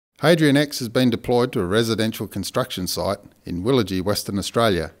Hadrian X has been deployed to a residential construction site in Willagee, Western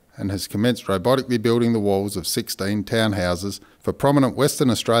Australia, and has commenced robotically building the walls of 16 townhouses for prominent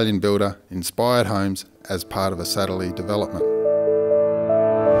Western Australian builder Inspired Homes as part of a Satterley development.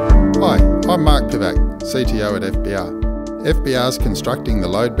 Hi, I'm Mark Pivac, CTO at FBR. FBR is constructing the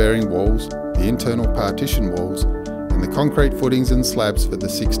load-bearing walls, the internal partition walls, and the concrete footings and slabs for the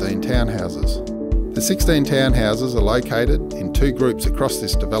 16 townhouses. The 16 townhouses are located in two groups across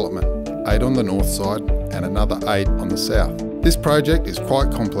this development, 8 on the north side and another 8 on the south. This project is quite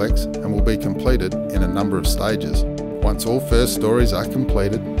complex and will be completed in a number of stages. Once all first stories are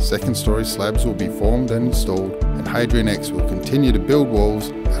completed, second story slabs will be formed and installed, and Hadrian X will continue to build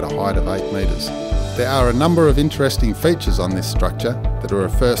walls at a height of 8 metres. There are a number of interesting features on this structure that are a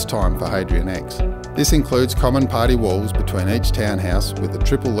first time for Hadrian X. This includes common party walls between each townhouse with a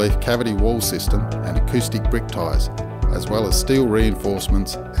triple leaf cavity wall system and acoustic brick ties, as well as steel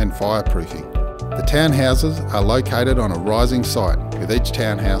reinforcements and fireproofing. The townhouses are located on a rising site, with each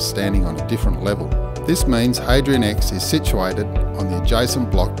townhouse standing on a different level. This means Hadrian X is situated on the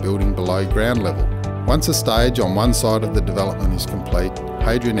adjacent block building below ground level. Once a stage on one side of the development is complete,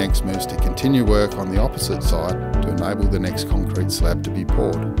 Hadrian X moves to continue work on the opposite side to enable the next concrete slab to be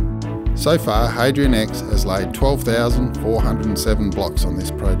poured. So far, Hadrian X has laid 12,407 blocks on this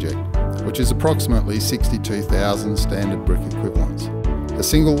project, which is approximately 62,000 standard brick equivalents. A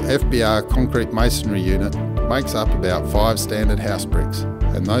single FBR concrete masonry unit makes up about 5 standard house bricks,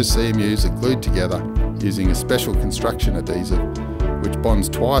 and those CMUs are glued together using a special construction adhesive which bonds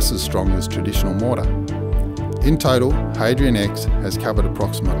twice as strong as traditional mortar. In total, Hadrian X has covered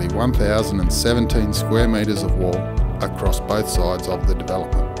approximately 1,017 square metres of wall across both sides of the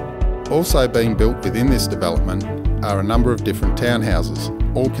development. Also being built within this development are a number of different townhouses,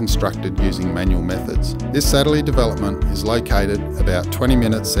 all constructed using manual methods. This Satterley development is located about 20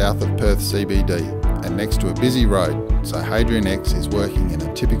 minutes south of Perth CBD and next to a busy road, so Hadrian X is working in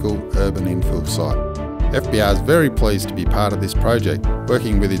a typical urban infill site. FBR is very pleased to be part of this project,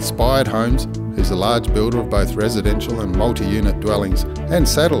 working with Inspired Homes, who's a large builder of both residential and multi-unit dwellings, and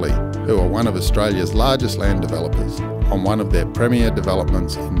Satterley, who are one of Australia's largest land developers, on one of their premier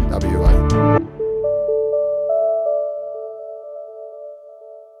developments in WA.